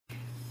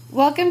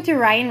Welcome to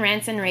Ryan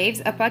Rants and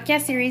Raves, a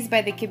podcast series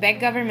by the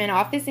Quebec Government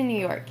Office in New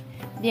York.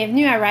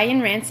 Bienvenue à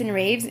Ryan Rants and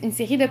Raves, une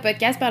série de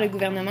podcasts par le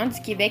gouvernement du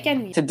Québec à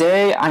New York.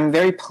 Today, I'm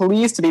very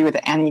pleased to be with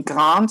Annie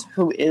Grant,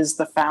 who is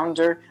the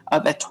founder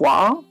of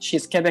Étoile.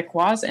 She's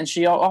Québécoise, and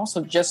she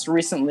also just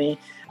recently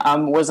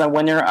was a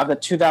winner of the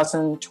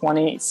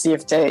 2020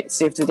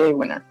 CF Today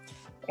winner.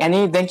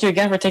 Annie, thank you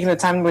again for taking the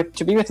time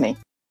to be with me.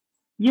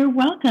 You're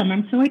welcome.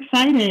 I'm so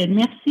excited.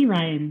 Merci,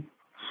 Ryan.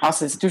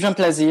 Awesome. C'est toujours un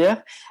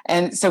plaisir.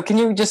 And so can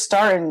you just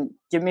start and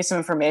give me some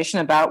information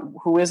about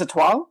who is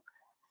Étoile?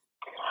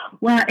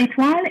 Well,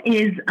 Étoile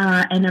is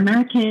an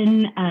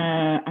American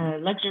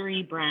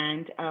luxury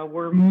brand.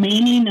 We're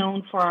mainly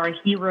known for our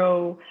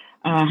hero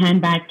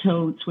handbag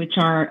totes, which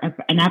are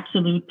an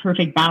absolute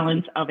perfect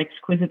balance of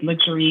exquisite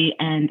luxury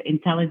and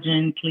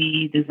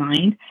intelligently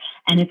designed.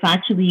 And it's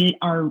actually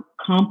our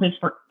compass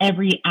for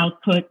every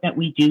output that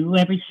we do.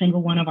 Every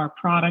single one of our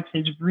products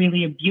is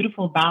really a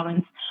beautiful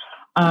balance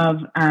of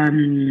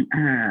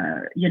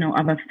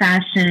a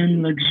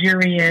fashion,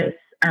 luxurious,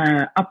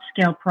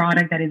 upscale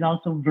product that is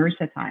also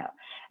versatile.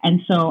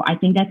 And so I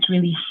think that's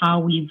really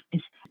how we've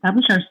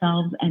established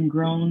ourselves and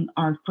grown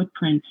our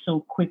footprint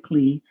so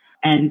quickly.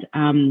 And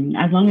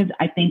as long as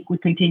I think we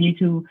continue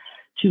to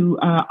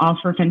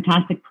offer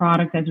fantastic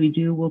products as we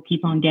do, we'll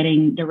keep on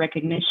getting the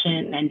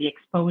recognition and the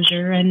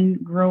exposure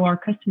and grow our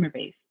customer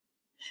base.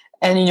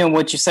 And,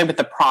 what you said with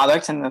the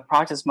product, and the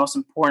product is most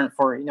important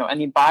for,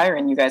 any buyer.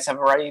 And you guys have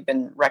already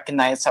been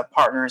recognized as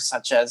partners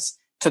such as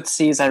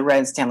Tootsie's, I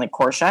read, Stanley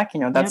Korshak.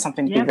 That's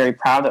something to be very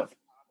proud of.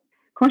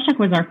 Korshak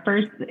was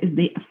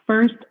the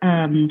first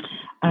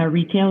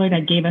retailer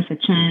that gave us a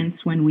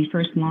chance when we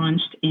first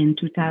launched in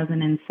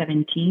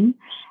 2017.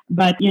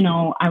 But,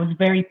 I was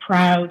very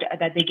proud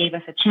that they gave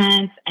us a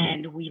chance,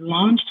 and we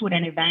launched with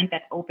an event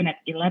that opened at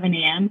 11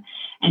 a.m.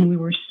 and we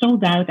were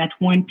sold out at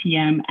 1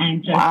 p.m.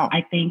 And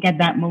I think at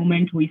that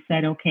moment we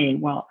said, okay,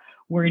 well,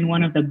 we're in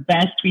one of the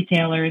best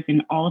retailers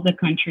in all of the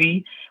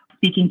country,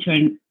 speaking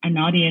to an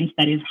audience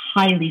that is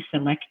highly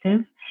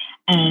selective.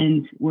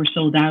 And we're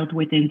sold out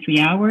within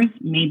 3 hours.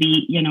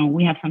 Maybe,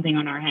 we have something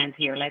on our hands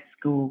here. Let's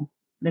go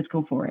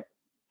for it.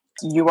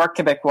 You are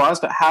Québécoise,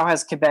 but how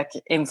has Quebec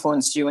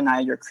influenced you in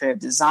either your creative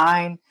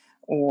design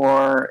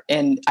I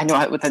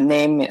know with the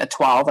name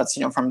Étoile, that's,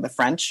 from the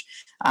French.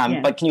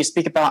 But can you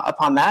speak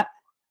upon that?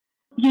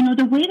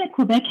 The way that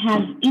Quebec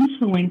has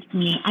influenced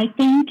me, I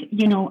think,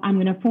 I'm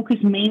going to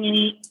focus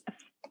mainly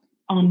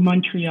on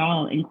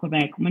Montreal in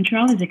Quebec.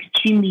 Montreal is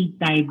extremely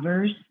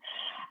diverse.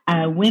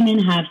 Women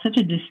have such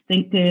a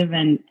distinctive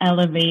and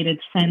elevated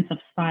sense of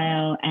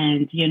style.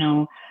 And,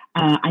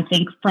 I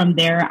think from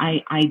there,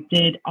 I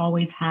did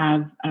always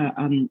have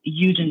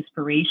huge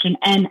inspiration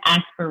and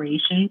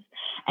aspirations.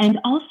 And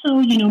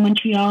also,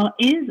 Montreal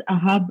is a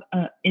hub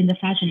in the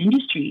fashion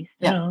industry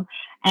still.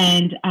 Yeah.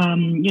 And,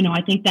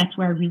 I think that's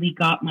where I really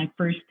got my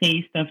first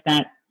taste of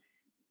that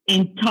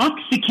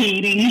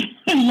intoxicating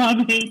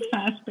love-hate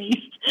fast-paced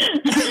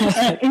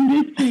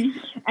industry.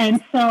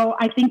 And so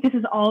I think this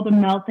is all the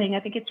melting. I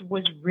think it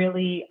was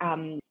really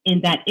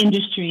in that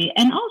industry.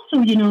 And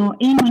also,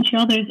 in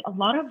Montreal, there's a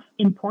lot of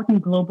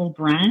important global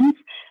brands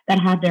that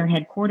have their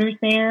headquarters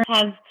there.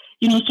 Has,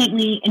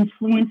 certainly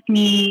influenced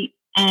me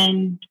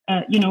and,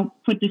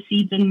 put the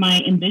seeds in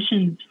my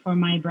ambitions for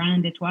my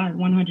brand Étoile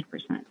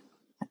 100%.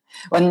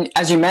 Well,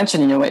 as you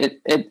mentioned,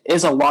 it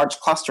is a large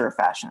cluster of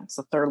fashion. It's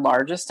the third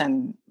largest,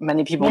 and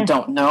many people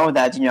don't know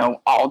that,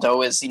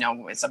 Aldo is,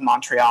 it's a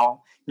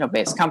Montreal,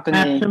 based company.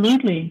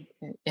 Absolutely.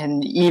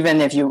 And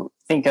even if you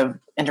think of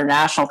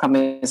international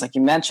companies, like you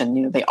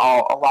mentioned, they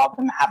all, a lot of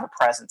them have a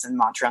presence in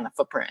Montreal and a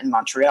footprint in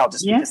Montreal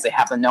just because they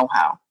have the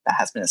know-how that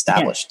has been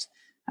established.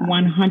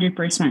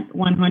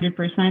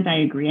 100%. I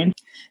agree.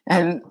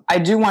 And I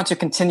do want to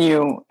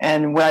continue.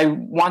 And what I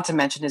want to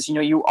mention is,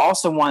 you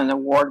also won an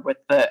award with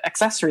the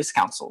Accessories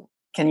Council.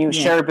 Can you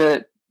share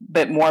a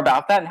bit more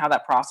about that and how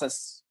that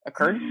process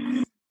occurred?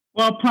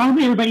 Well,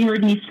 probably everybody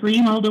heard me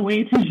scream all the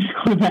way to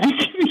Quebec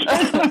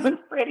because I was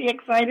pretty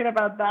excited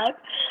about that.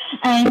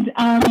 And,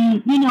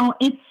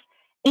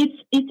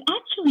 it's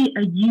actually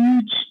a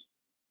huge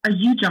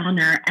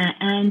honor.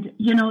 And,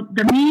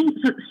 the main,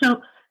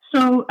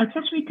 So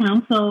Accessory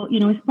Council,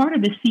 is part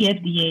of the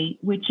CFDA,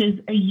 which is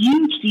a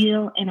huge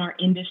deal in our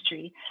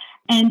industry.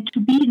 And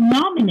to be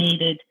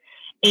nominated,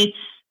 the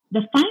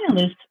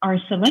finalists are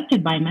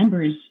selected by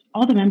members,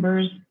 all the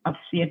members of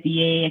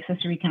CFDA,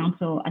 Accessory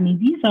Council. I mean,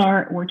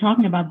 we're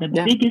talking about the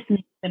biggest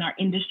names in our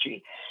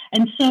industry.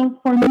 And so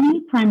for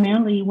me,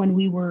 primarily, when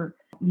we were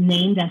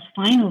named as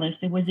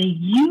finalists, it was a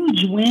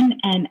huge win,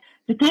 and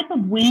the type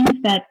of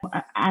wins that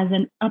as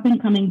an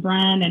up-and-coming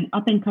brand and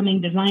up-and-coming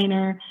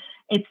designer,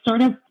 it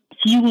sort of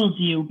fuels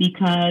you,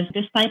 because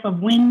this type of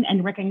win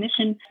and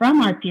recognition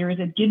from our peers,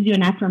 it gives you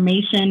an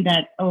affirmation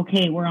that,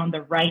 okay, we're on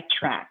the right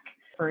track,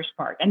 first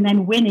part. And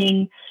then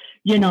winning,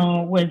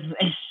 was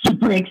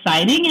super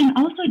exciting, and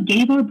also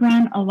gave our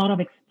brand a lot of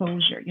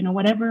exposure.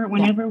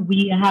 Whenever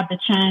we have the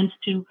chance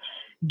to,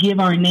 give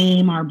our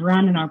name, our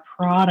brand, and our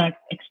product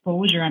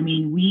exposure. I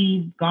mean,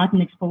 we've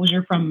gotten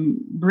exposure from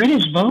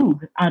British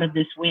Vogue out of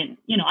this win.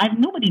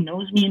 Nobody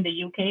knows me in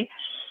the UK,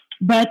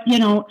 but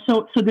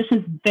so this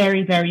is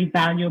very, very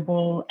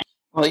valuable.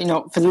 Well,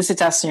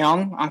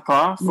 félicitations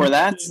encore for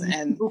that.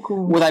 And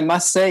what I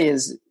must say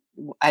is,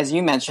 as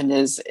you mentioned,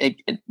 is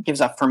it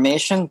gives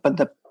affirmation, but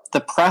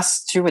the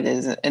press to it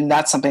is, and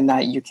that's something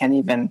that you can't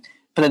even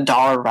put a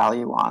dollar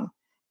value on.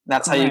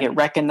 That's how you get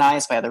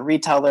recognized by other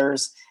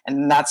retailers.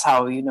 And that's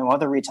how,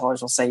 other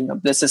retailers will say,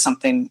 this is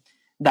something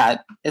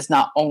that is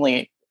not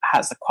only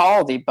has the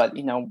quality, but,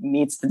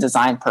 meets the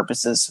design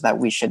purposes, so that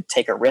we should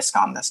take a risk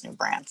on this new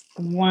brand.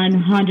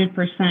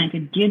 100%.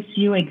 It gives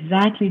you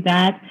exactly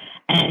that.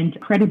 And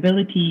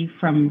credibility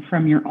from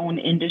your own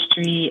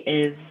industry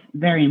is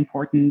very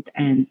important.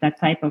 And that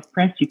type of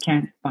press you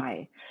can't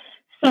buy.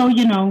 So,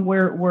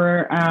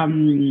 we're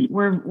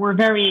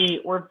very,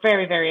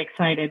 very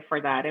excited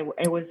for that.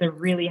 It was a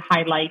really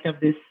highlight of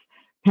this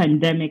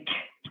pandemic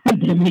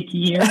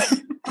year.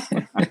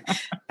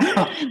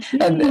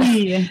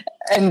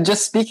 and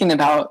just speaking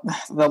about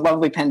the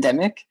lovely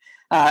pandemic,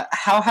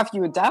 how have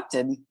you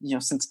adapted,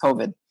 since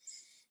COVID?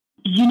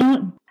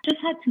 Just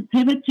had to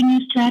pivot to new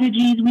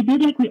strategies. We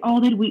did like we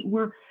all did. We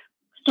were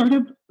sort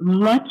of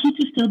lucky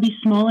to still be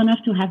small enough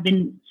to have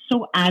been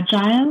so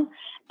agile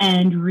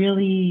and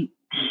really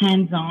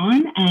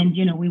hands-on. And,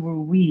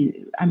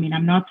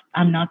 I'm not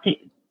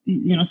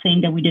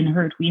saying that we didn't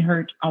hurt. We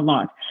hurt a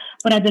lot.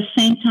 But at the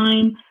same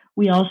time,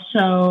 we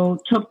also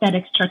took that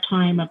extra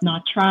time of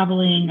not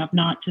traveling, of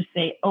not to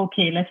say,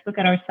 okay, let's look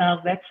at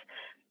ourselves. Let's,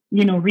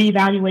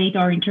 reevaluate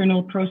our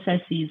internal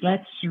processes.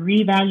 Let's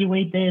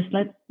reevaluate this.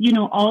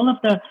 All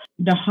of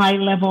the high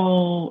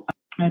level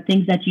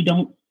things that you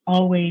don't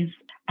always,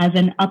 as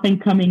an up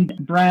and coming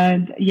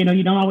brand, you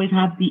don't always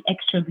have the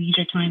extra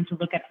leisure time to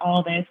look at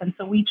all this. And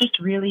so we just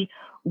really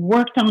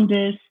worked on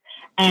this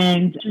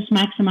and just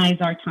maximize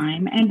our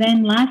time. And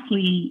then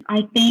lastly,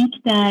 I think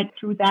that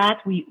through that,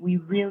 we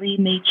really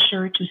made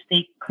sure to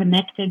stay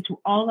connected to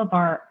all of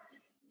our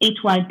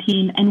Étoile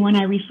team. And when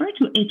I refer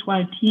to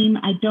Étoile team,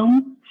 I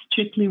don't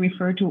strictly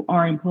refer to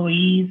our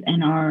employees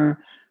and our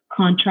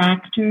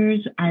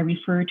contractors. I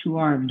refer to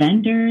our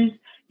vendors.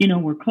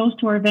 We're close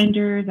to our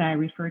vendors. I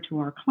refer to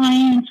our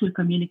clients. We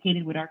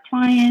communicated with our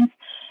clients.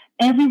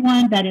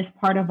 Everyone that is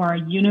part of our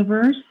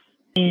universe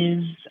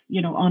is,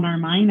 on our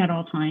mind at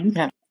all times.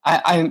 Yeah.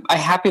 I'm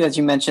happy that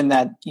you mentioned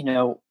that,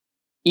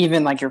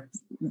 even like your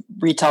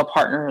retail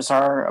partners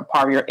are a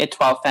part of your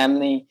Étoile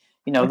family,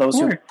 those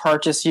who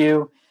purchase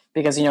you,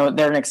 because,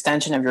 they're an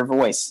extension of your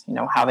voice,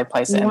 how they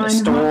place it in the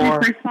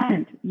store.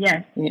 100%,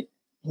 yes.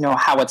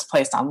 How it's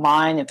placed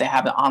online, if they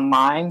have it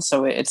online.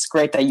 So it's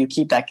great that you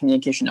keep that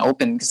communication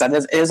open, because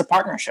it is a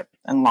partnership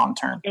in long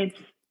term.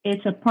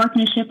 It's a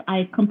partnership.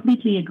 I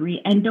completely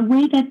agree. And the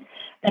way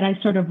that I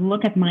sort of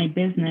look at my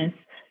business,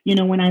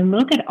 when I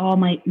look at all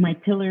my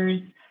pillars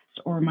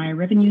or my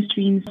revenue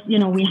streams,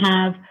 we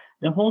have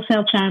the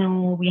wholesale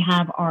channel, we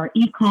have our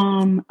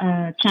e-com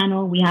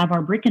channel, we have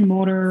our brick and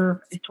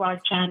mortar Étoile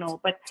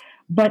channel.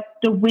 But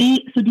the way,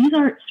 so these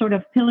are sort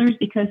of pillars,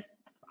 because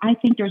I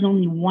think there's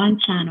only one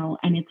channel,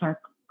 and it's our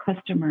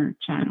customer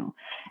channel.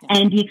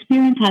 And the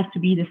experience has to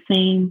be the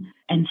same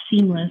and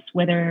seamless,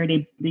 whether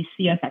they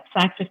see us at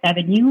Saks Fifth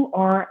Avenue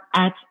or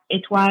at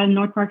Étoile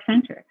North Park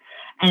Center.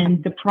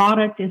 And the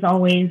product is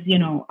always,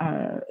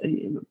 the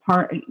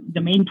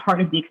main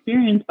part of the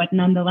experience, but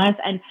nonetheless,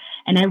 and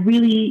I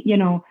really,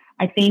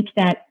 I think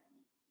that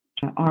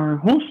our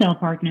wholesale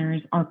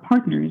partners are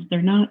partners.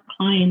 They're not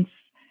clients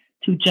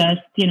to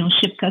just,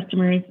 ship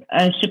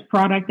ship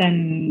product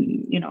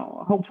and,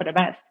 hope for the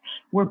best.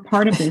 We're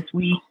part of this.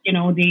 We,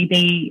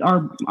 they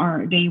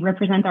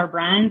represent our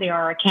brand. They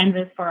are a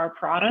canvas for our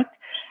product,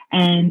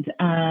 and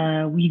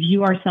we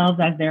view ourselves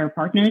as their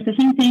partners. The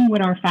same thing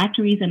with our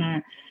factories and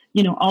our,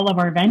 all of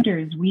our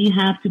vendors. We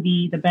have to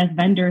be the best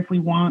vendor if we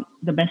want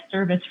the best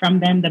service from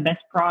them, the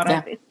best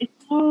product. Yeah.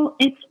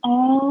 It's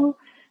all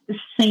the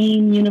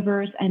same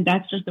universe, and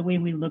that's just the way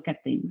we look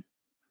at things.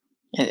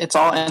 It's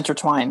all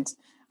intertwined.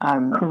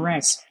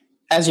 Correct.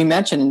 As you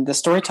mentioned, the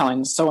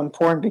storytelling is so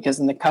important, because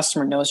then the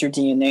customer knows your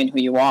DNA and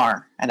who you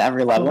are at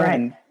every level. Correct.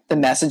 And the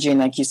messaging,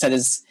 like you said,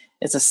 is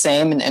the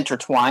same and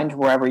intertwined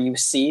wherever you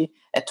see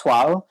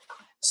Étoile.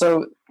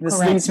 So this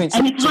leads me to...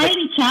 And it's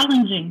highly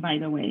challenging, by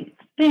the way.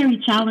 It's very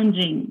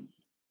challenging.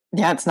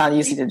 Yeah, it's not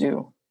easy to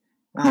do.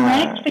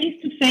 Correct.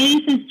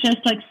 Face-to-face is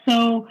just like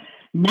so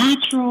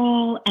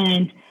natural,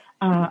 and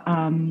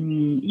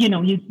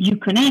you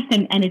connect,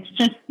 and it's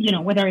just,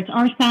 whether it's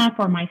our staff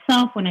or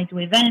myself, when I do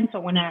events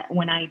or when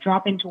I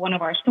drop into one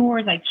of our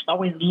stores, I just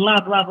always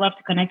love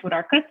to connect with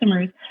our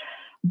customers.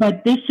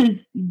 But this is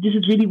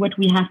really what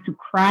we have to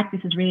crack.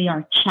 This is really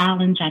our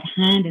challenge at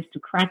hand, is to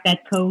crack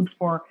that code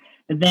for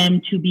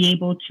them to be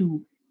able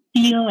to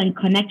feel and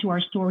connect to our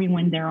story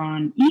when they're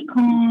on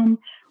e-com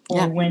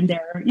or when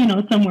they're,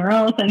 somewhere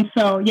else. And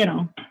so,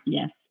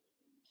 yes.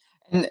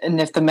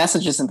 And if the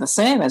message isn't the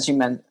same as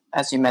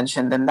you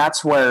mentioned, then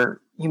that's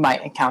where, you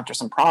might encounter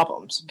some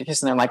problems because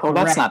they're like, oh,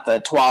 that's Correct. not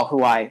the Étoile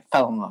who I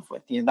fell in love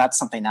with. That's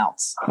something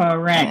else.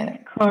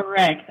 Correct.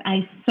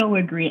 I so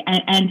agree.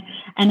 And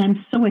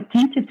I'm so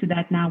attentive to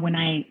that now when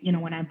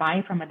I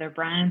buy from other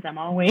brands. I'm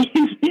always,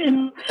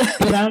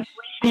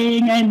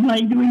 evaluating and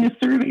like doing a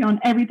survey on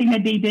everything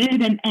that they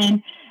did.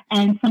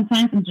 And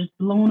sometimes I'm just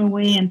blown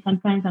away. And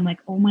sometimes I'm like,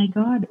 oh my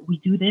God, we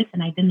do this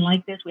and I didn't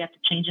like this. We have to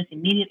change this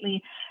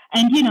immediately.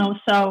 And,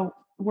 so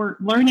we're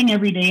learning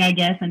every day, I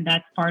guess. And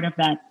that's part of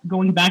that,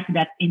 going back to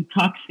that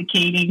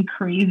intoxicating,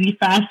 crazy,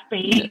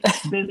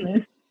 fast-paced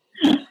business.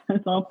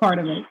 That's all part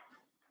of it.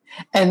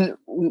 And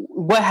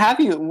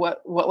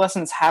what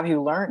lessons have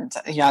you learned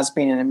as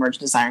being an emerging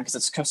designer? Because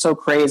it's so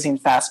crazy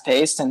and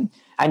fast-paced. And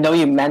I know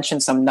you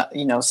mentioned some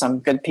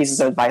good pieces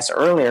of advice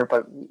earlier,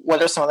 but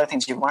what are some other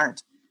things you've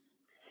learned?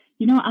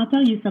 I'll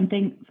tell you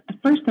something.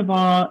 First of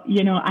all,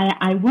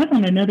 I was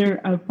on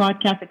another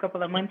podcast a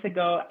couple of months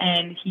ago,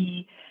 and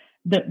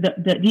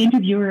the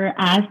interviewer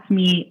asked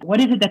me, what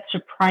is it that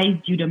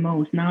surprised you the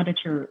most now that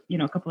you're,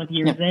 a couple of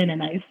years in?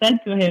 And I said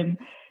to him,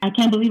 I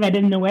can't believe I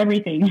didn't know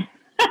everything.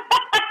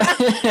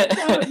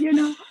 So,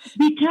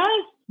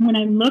 because when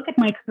I look at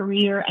my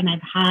career, and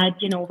I've had,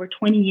 over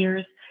 20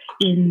 years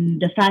in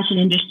the fashion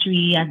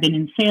industry, I've been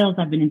in sales,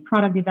 I've been in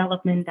product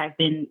development, I've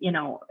been, in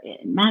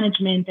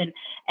management and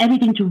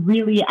everything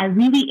I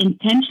really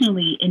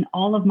intentionally in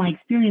all of my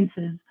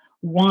experiences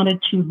wanted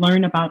to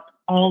learn about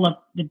all of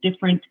the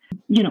different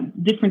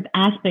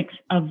aspects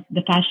of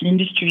the fashion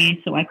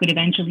industry so I could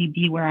eventually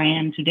be where I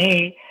am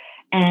today.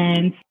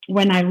 And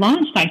when I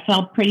launched, I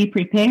felt pretty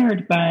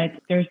prepared, but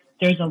there's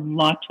a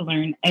lot to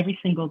learn every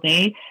single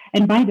day.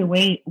 And by the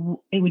way,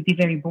 it would be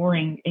very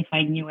boring if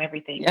I knew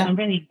everything. Yeah. I'm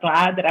really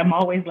glad that I'm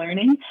always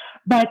learning.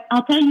 But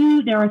I'll tell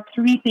you, there are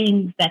 3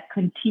 things that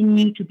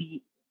continue to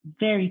be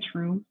very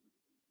true.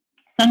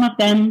 Some of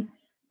them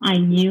I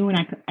knew, and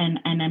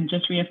I'm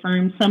just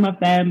reaffirmed. Some of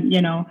them,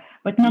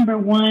 But number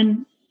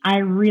 1, I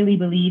really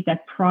believe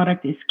that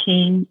product is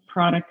king,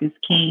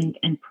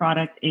 and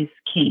product is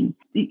king.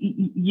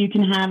 You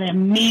can have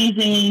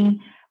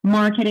amazing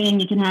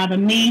marketing, you can have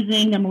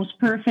the most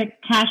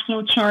perfect cash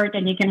flow chart,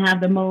 and you can have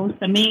the most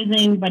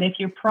amazing, but if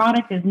your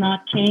product is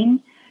not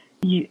king,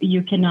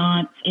 you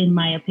cannot, in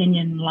my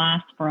opinion,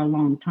 last for a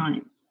long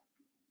time.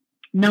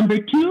 Number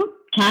 2,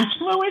 cash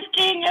flow is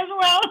king as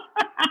well.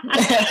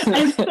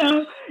 And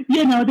so,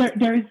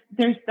 there's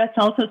that's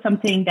also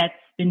something that's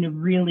been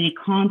really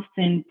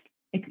constant,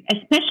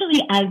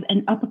 especially as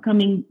an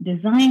up-and-coming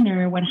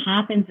designer. What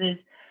happens is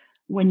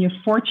when you're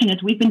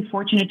fortunate, we've been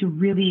fortunate to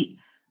really,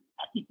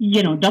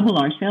 double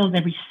our sales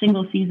every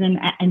single season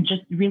and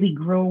just really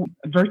grow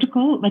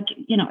vertical. Like,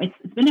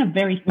 it's been a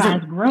very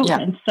fast growth. Yeah.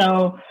 And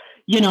so,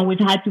 we've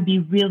had to be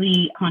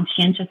really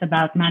conscientious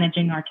about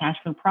managing our cash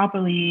flow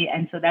properly.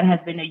 And so that has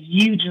been a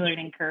huge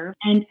learning curve.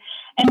 And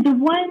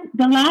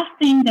the last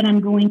thing that I'm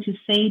going to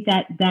say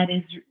that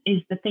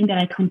is the thing that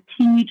I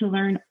continue to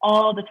learn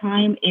all the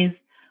time is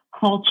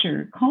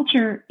culture.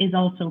 Culture is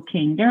also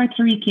king. There are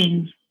 3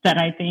 kings that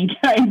I think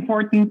are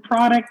important: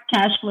 product,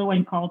 cash flow,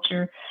 and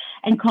culture.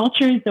 And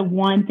culture is the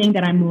one thing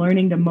that I'm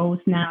learning the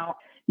most now.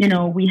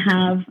 We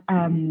have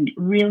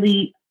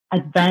really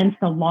advanced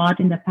a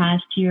lot in the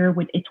past year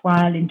with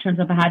Étoile in terms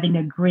of having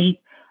a great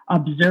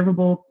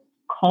observable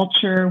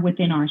culture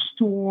within our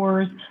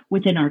stores,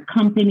 within our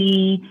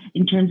company,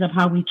 in terms of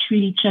how we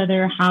treat each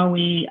other, how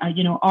we,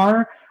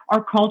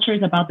 our culture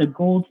is about the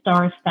gold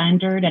star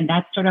standard, and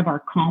that's sort of our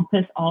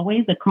compass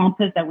always, the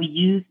compass that we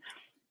use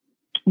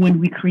when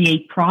we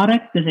create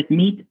products. Does it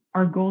meet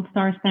our gold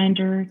star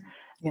standard?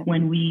 Yeah.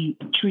 When we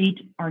treat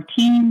our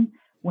team,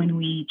 when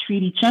we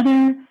treat each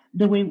other,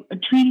 the way we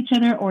treat each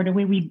other or the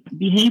way we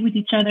behave with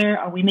each other,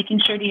 are we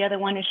making sure the other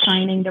one is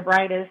shining the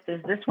brightest?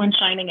 Is this one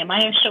shining? Am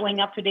I showing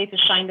up today to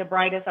shine the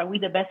brightest? Are we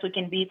the best we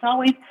can be? It's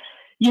always,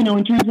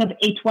 in terms of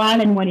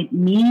Étoile and what it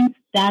means,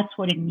 that's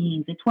what it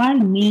means.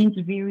 Étoile means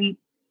very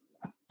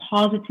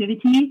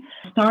positivity.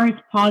 A star is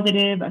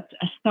positive. A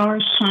star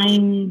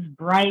shines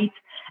bright.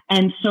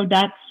 And so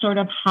that's sort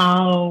of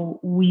how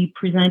we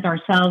present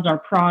ourselves, our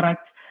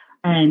product,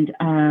 and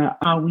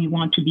how we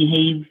want to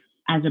behave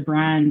as a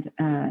brand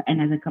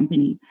and as a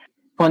company.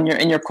 Well,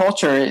 in your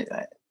culture, it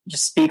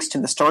just speaks to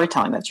the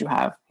storytelling that you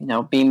have,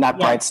 being that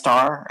bright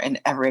star in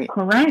every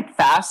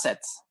facet,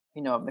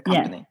 of the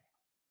company.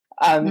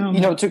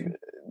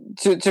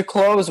 To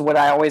close, what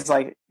I always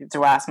like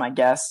to ask my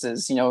guests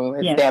is,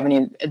 if they have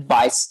any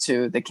advice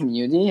to the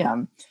community.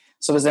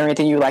 So is there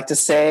anything you'd like to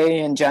say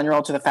in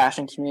general to the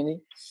fashion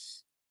community?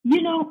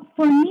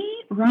 For me,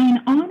 Ryan,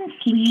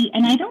 honestly,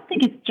 and I don't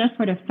think it's just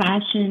for the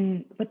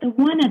fashion, but the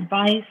one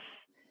advice,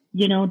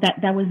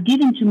 that was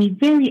given to me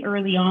very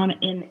early on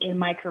in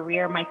my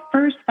career, my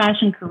first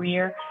fashion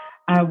career,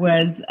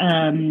 was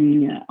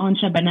on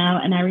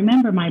Chabanel. And I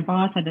remember my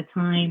boss at the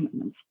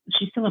time,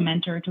 she's still a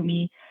mentor to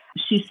me.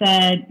 She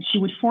said she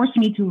would force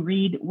me to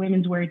read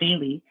Women's Wear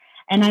Daily.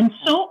 And I'm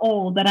so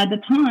old that at the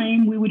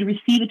time we would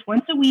receive it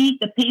once a week,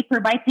 the paper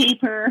by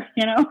paper,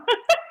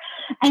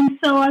 And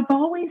so I've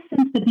always,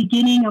 since the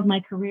beginning of my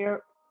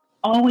career,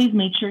 always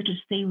make sure to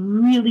stay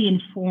really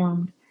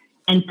informed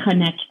and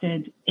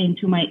connected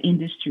into my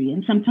industry.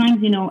 And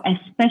sometimes,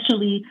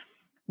 especially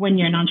when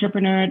you're an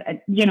entrepreneur,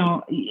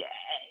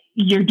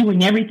 you're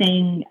doing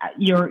everything.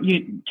 Your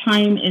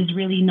time is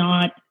really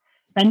not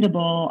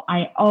spendable.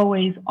 I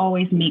always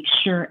make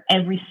sure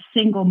every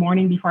single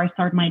morning before I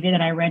start my day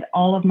that I read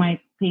all of my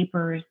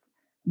papers,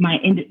 my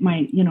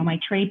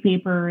trade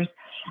papers.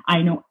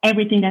 I know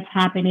everything that's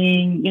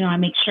happening. I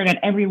make sure that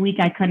every week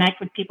I connect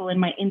with people in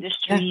my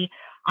industry. Yeah.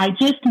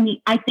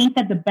 I think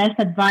that the best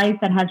advice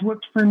that has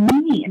worked for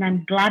me, and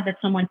I'm glad that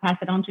someone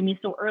passed it on to me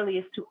so early,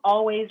 is to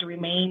always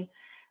remain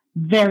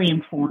very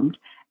informed.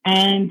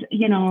 And,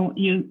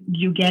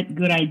 you get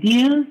good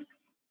ideas.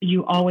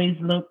 You always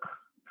look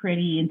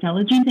pretty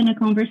intelligent in a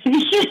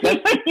conversation.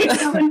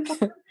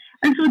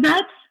 And so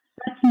that's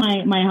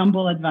my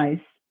humble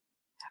advice.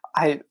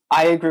 I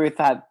agree with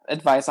that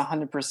advice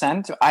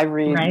 100%. I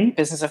read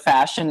Business of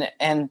Fashion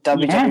and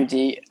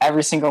WWD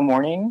every single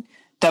morning.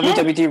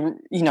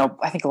 WWD,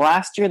 I think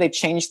last year they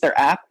changed their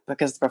app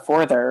because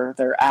before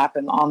their app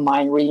and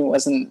online reading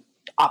wasn't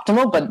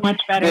optimal, but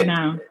much better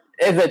now.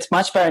 It's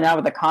much better now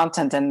with the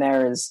content in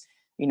there is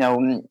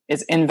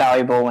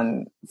invaluable.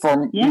 And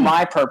for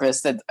my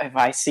purpose, that if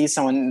I see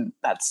someone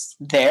that's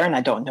there and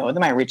I don't know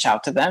them, I reach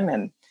out to them.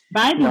 And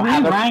by the way,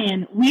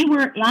 Ryan, we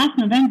were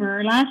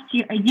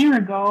a year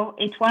ago,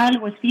 Étoile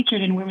was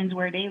featured in Women's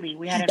Wear Daily.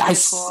 We had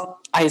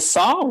I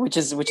saw, which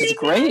is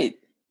great.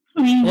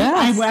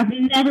 Yes. I've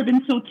never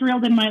been so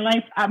thrilled in my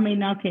life. I mean,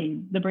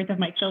 the birth of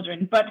my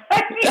children, but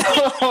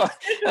it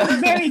was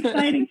very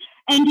exciting.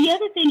 And the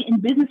other thing in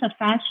Business of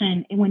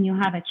Fashion, when you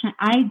have a chance,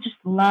 I just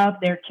love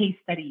their case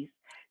studies.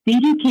 They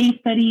do case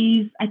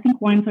studies, I think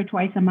once or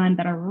twice a month,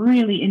 that are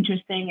really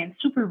interesting and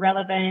super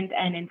relevant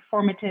and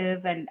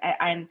informative, and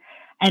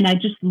I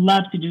just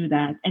love to do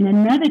that. And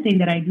another thing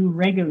that I do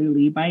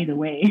regularly, by the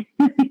way,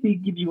 to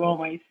give you all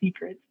my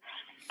secrets,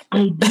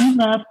 I do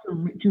love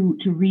to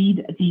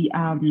read the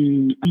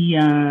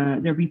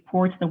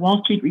reports, the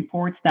Wall Street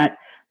reports that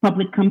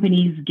public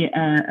companies get,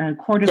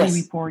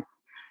 quarterly reports.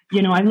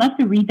 I love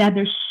to read that.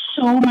 There's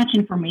so much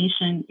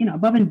information,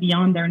 above and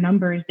beyond their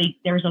numbers.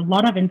 There's a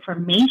lot of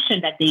information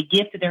that they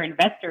give to their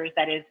investors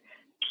that is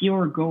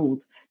pure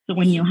gold. So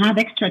when you have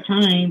extra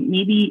time,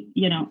 maybe,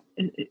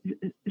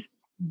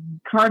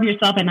 carve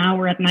yourself an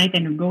hour at night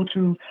and go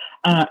through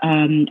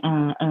an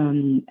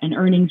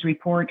earnings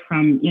report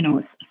from,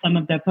 some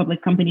of the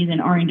public companies in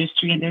our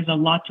industry. And there's a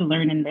lot to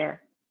learn in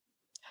there.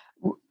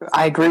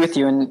 I agree with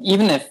you. And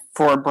even if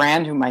for a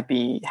brand who might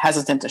be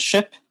hesitant to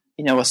ship,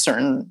 a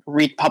certain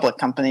public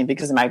company,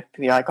 because it might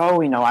be like,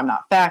 I'm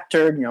not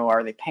factored,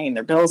 are they paying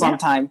their bills on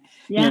time?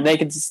 Yeah. They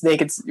could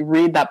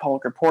read that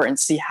public report and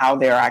see how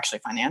they are actually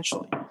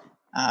financially.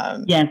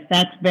 Yes,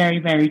 that's very,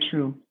 very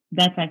true.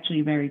 That's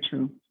actually very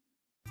true.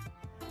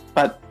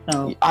 But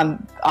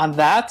on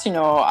that,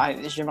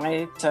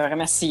 j'aimerais te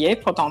remercier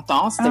pour ton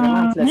temps. C'était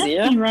vraiment un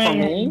plaisir for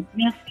me.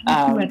 Merci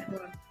beaucoup à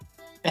toi.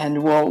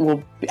 And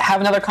we'll have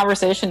another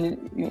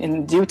conversation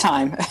in due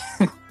time.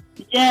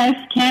 Yes,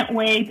 can't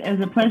wait.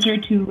 It's a pleasure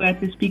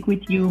to speak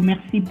with you.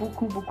 Merci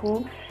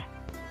beaucoup.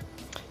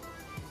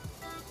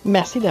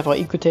 Merci d'avoir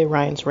écouté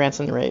Ryan's Rants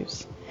and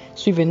Raves.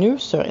 Suivez-nous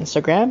sur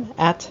Instagram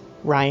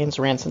 @Ryan's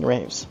Rants and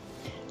Raves.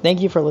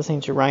 Thank you for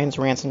listening to Ryan's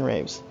Rants and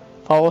Raves.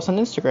 Follow us on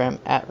Instagram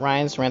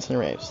 @Ryan's Rants and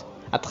Raves.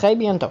 À très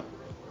bientôt.